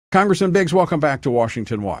Congressman Biggs, welcome back to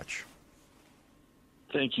Washington Watch.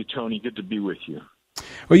 Thank you, Tony. Good to be with you.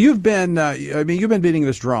 Well, you've been beating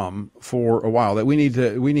this drum for a while that we need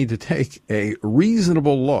to take a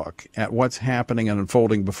reasonable look at what's happening and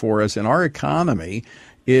unfolding before us, and our economy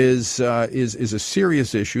is a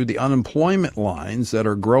serious issue. The unemployment lines that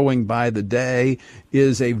are growing by the day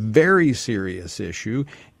is a very serious issue,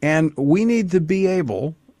 and we need to be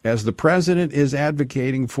able, as the president is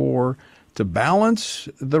advocating for, to balance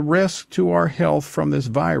the risk to our health from this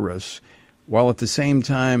virus while at the same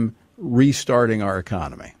time restarting our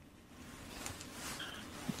economy.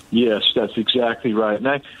 Yes, that's exactly right.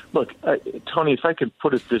 And Tony, if I could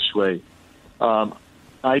put it this way,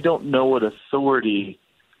 I don't know what authority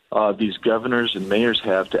these governors and mayors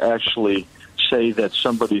have to actually say that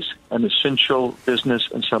somebody's an essential business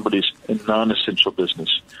and somebody's a non-essential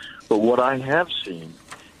business. But what I have seen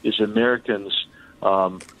is Americans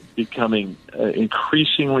becoming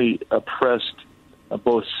increasingly oppressed,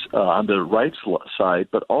 both on the rights side,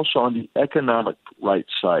 but also on the economic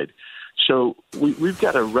rights side. So we've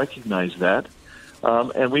got to recognize that,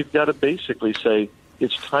 and we've got to basically say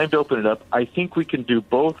it's time to open it up. I think we can do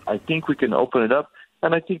both. I think we can open it up,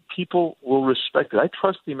 and I think people will respect it. I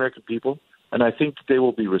trust the American people, and I think that they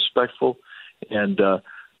will be respectful and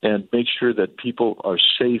make sure that people are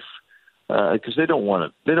safe because they don't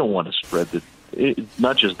want to spread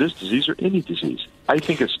not just this disease or any disease. I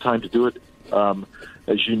think it's time to do it.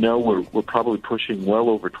 As you know, we're probably pushing well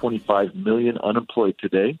over 25 million unemployed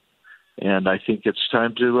today, and I think it's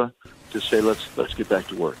time to say let's get back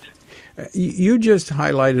to work. You just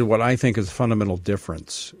highlighted what I think is a fundamental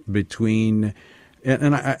difference between,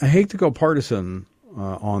 and I hate to go partisan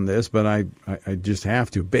on this, but I just have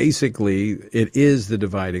to. Basically, it is the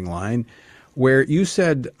dividing line where you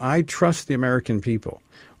said, I trust the American people.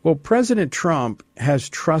 Well, President Trump has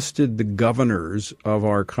trusted the governors of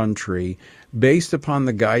our country based upon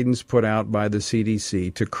the guidance put out by the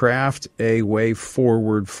CDC to craft a way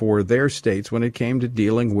forward for their states when it came to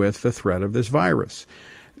dealing with the threat of this virus.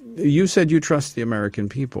 You said you trust the American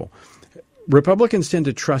people. Republicans tend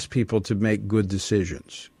to trust people to make good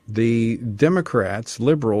decisions. The Democrats,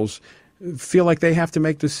 liberals, feel like they have to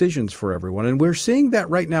make decisions for everyone. And we're seeing that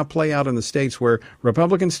right now play out in the states where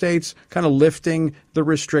Republican states kind of lifting the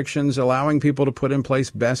restrictions, allowing people to put in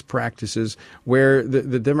place best practices, where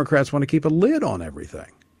the Democrats want to keep a lid on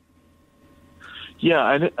everything.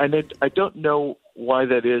 Yeah, and I don't know why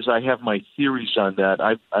that is. I have my theories on that.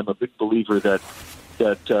 I'm a big believer that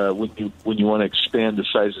when you want to expand the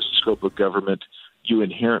size and scope of government, you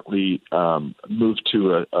inherently move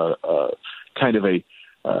to a kind of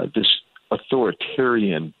this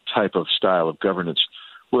authoritarian type of style of governance.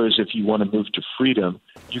 Whereas if you want to move to freedom,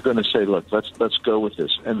 you're going to say, look, let's go with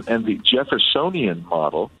this. And the Jeffersonian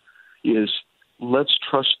model is let's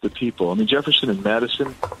trust the people. I mean, Jefferson and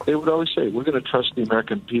Madison, they would always say, we're going to trust the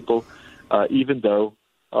American people, even though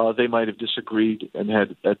they might have disagreed and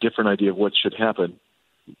had a different idea of what should happen.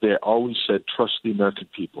 They always said, trust the American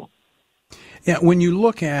people. Yeah, when you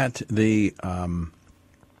look at the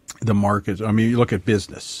markets, I mean, you look at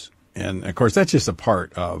business. And, of course, that's just a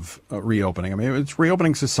part of reopening. I mean, it's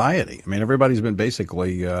reopening society. I mean, everybody's been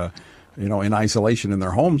basically, in isolation in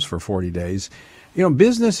their homes for 40 days. You know,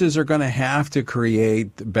 businesses are going to have to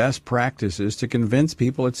create best practices to convince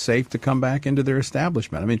people it's safe to come back into their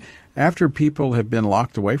establishment. I mean, after people have been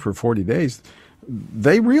locked away for 40 days,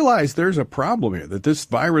 they realize there's a problem here, that this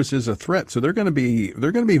virus is a threat. So they're going to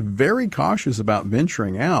be very cautious about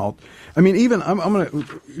venturing out. I mean, even I'm going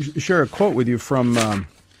to share a quote with you from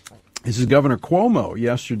this is Governor Cuomo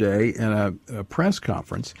yesterday in a press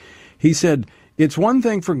conference. He said, it's one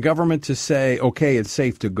thing for government to say, okay, it's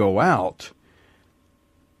safe to go out.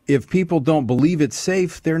 If people don't believe it's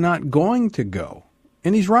safe, they're not going to go.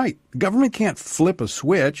 And he's right. Government can't flip a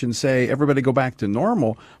switch and say, everybody go back to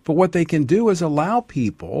normal. But what they can do is allow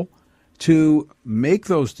people to make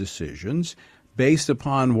those decisions based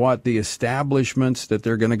upon what the establishments that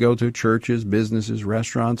they're going to go to, churches, businesses,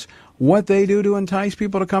 restaurants, what they do to entice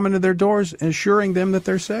people to come into their doors, assuring them that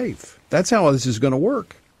they're safe. That's how this is going to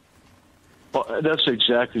work. Well, that's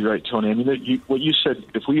exactly right, Tony. I mean, what you said,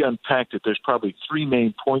 if we unpacked it, there's probably three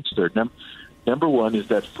main points there. Number one is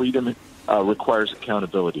that freedom requires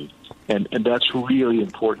accountability, and that's really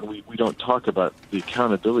important. We don't talk about the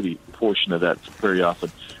accountability portion of that very often.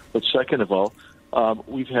 But second of all,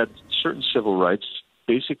 we've had certain civil rights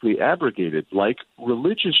basically abrogated, like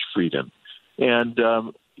religious freedom. And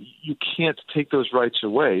you can't take those rights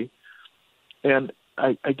away. And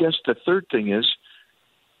I guess the third thing is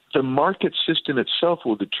the market system itself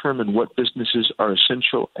will determine what businesses are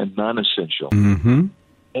essential and non-essential. Mm-hmm.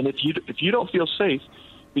 And if you don't feel safe,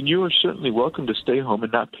 then you are certainly welcome to stay home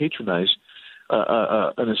and not patronize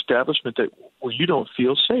an establishment where you don't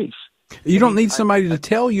feel safe. You don't need somebody to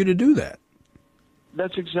tell you to do that.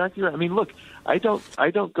 That's exactly right. I mean, look, I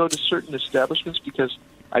don't go to certain establishments because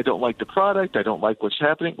I don't like the product, I don't like what's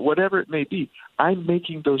happening, whatever it may be. I'm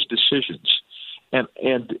making those decisions.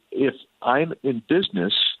 And if I'm in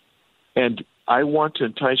business and I want to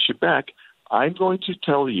entice you back, I'm going to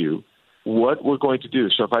tell you what we're going to do.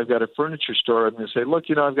 So if I've got a furniture store, I'm going to say, look,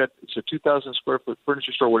 it's a 2,000 square foot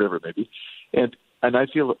furniture store, whatever it may be, and I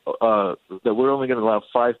feel that we're only going to allow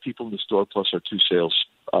 5 people in the store plus our 2 sales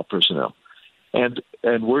personnel, and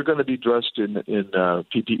we're going to be dressed in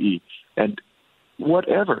PPE and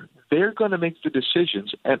whatever. They're going to make the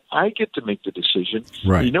decisions, and I get to make the decision.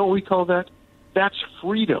 Right. You know what we call that? That's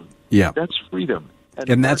freedom. Yeah. That's freedom.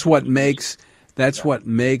 And that's what makes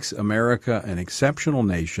America an exceptional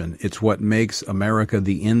nation. It's what makes America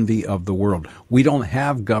the envy of the world. We don't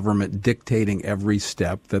have government dictating every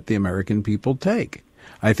step that the American people take.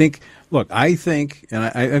 I think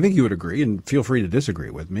you would agree, and feel free to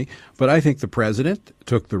disagree with me, but I think the president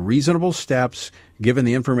took the reasonable steps given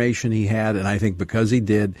the information he had, and I think because he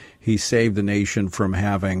did, he saved the nation from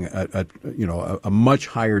having a much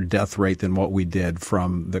higher death rate than what we did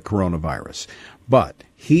from the coronavirus. But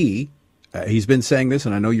he's been saying this,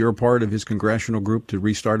 and I know you're a part of his congressional group to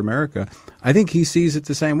Restart America. I think he sees it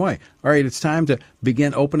the same way. All right, it's time to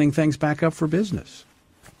begin opening things back up for business.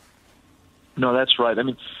 No, that's right. I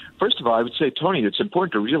mean, first of all, I would say, Tony, it's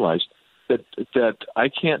important to realize that I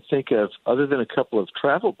can't think of, other than a couple of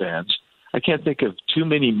travel bans, I can't think of too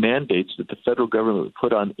many mandates that the federal government would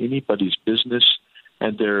put on anybody's business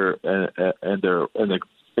and their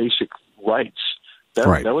basic rights.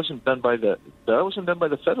 Right. That wasn't done by the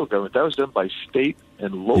federal government. That was done by state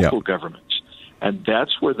and local governments, and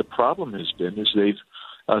that's where the problem has been. Is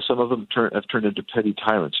some of them have turned into petty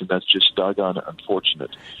tyrants, and that's just doggone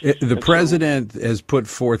unfortunate. The president has put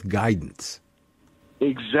forth guidance.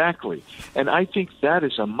 Exactly, and I think that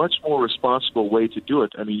is a much more responsible way to do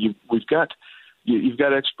it. I mean, you've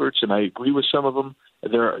got experts, and I agree with some of them.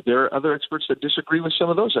 There are other experts that disagree with some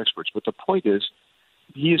of those experts, but the point is,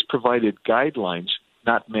 he has provided guidelines,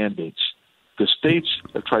 not mandates. The states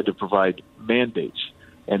have tried to provide mandates,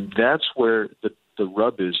 and that's where the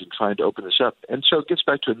rub is in trying to open this up. And so it gets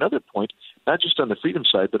back to another point, not just on the freedom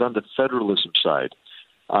side, but on the federalism side.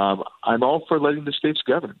 I'm all for letting the states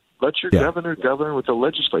govern. Let your governor govern with the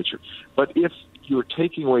legislature. But if you're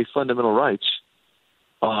taking away fundamental rights,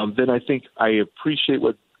 then I think I appreciate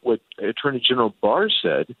what Attorney General Barr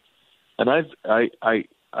said, and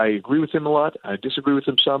I agree with him a lot. I disagree with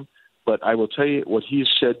him some, but I will tell you what he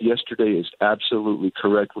said yesterday is absolutely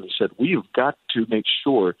correct when he said we've got to make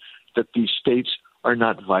sure that these states are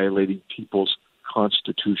not violating people's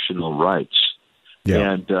constitutional rights.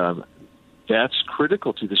 Yeah. And that's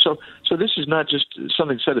critical to this. So this is not just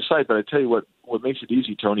something set aside, but I tell you what makes it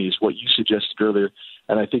easy, Tony, is what you suggested earlier,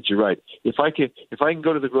 and I think you're right. If I can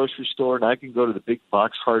go to the grocery store and I can go to the big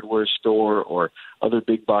box hardware store or other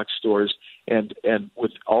big box stores, and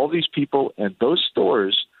with all these people and those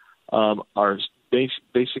stores are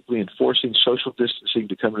basically enforcing social distancing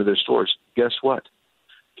to come into their stores, guess what?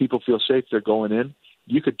 People feel safe. They're going in.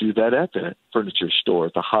 You could do that at the furniture store,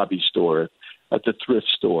 at the hobby store, at the thrift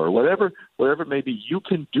store, whatever it may be. You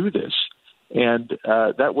can do this, and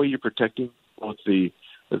that way you're protecting both the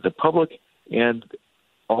public and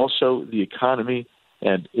also the economy.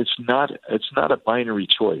 And it's not a binary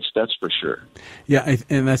choice, that's for sure. Yeah,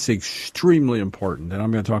 and that's extremely important. And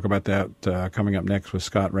I'm going to talk about that coming up next with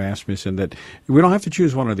Scott Rasmussen, that we don't have to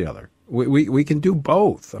choose one or the other. We can do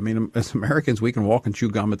both. I mean, as Americans, we can walk and chew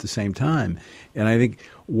gum at the same time. And I think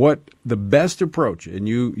what the best approach, and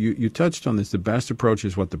you touched on this, the best approach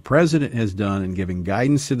is what the president has done in giving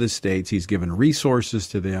guidance to the states. He's given resources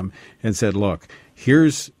to them and said, look,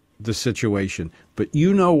 here's the situation, but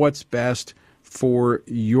you know what's best for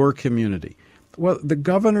your community. Well, the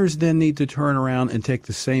governors then need to turn around and take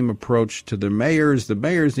the same approach to the mayors. The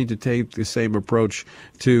mayors need to take the same approach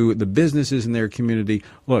to the businesses in their community.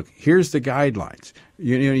 Look, here's the guidelines.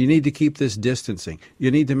 You need to keep this distancing. You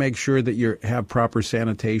need to make sure that you have proper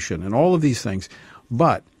sanitation and all of these things.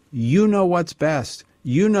 But you know what's best.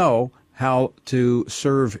 You know how to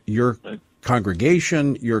serve your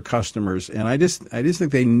congregation, your customers. And I just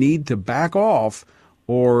think they need to back off,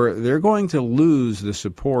 or they're going to lose the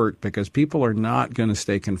support because people are not going to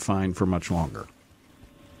stay confined for much longer.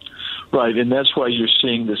 Right, and that's why you're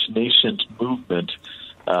seeing this nascent movement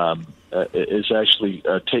is actually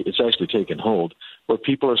it's actually taken hold, where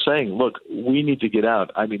people are saying, "Look, we need to get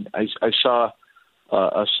out." I mean, I saw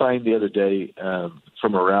a sign the other day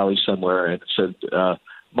from a rally somewhere, and it said,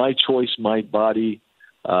 my choice, my body.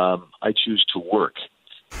 I choose to work,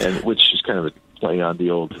 and which is kind of a play on the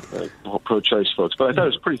old pro-choice folks. But I thought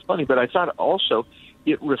it was pretty funny. But I thought also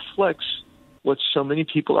it reflects what so many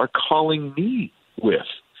people are calling me with,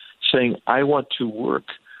 saying, I want to work.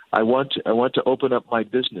 I want to open up my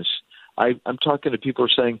business. I'm talking to people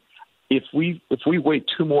who are saying, if we wait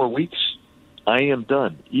 2 more weeks, I am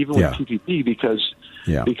done, even with PPP, because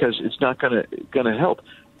it's not going to help.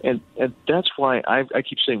 And that's why I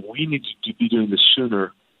keep saying we need to be doing this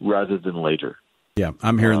sooner rather than later. Yeah,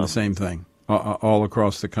 I'm hearing the same thing all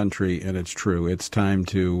across the country, and it's true. It's time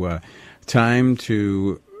to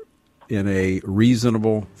in a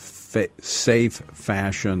reasonable, safe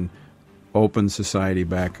fashion, open society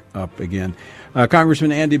back up again.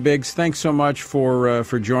 Congressman Andy Biggs, thanks so much for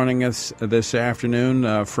joining us this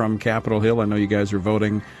afternoon from Capitol Hill. I know you guys are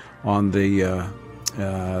voting on the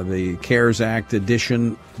CARES Act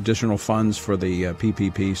additional funds for the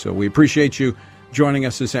PPP. So we appreciate you joining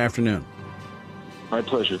us this afternoon. My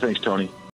pleasure. Thanks, Tony.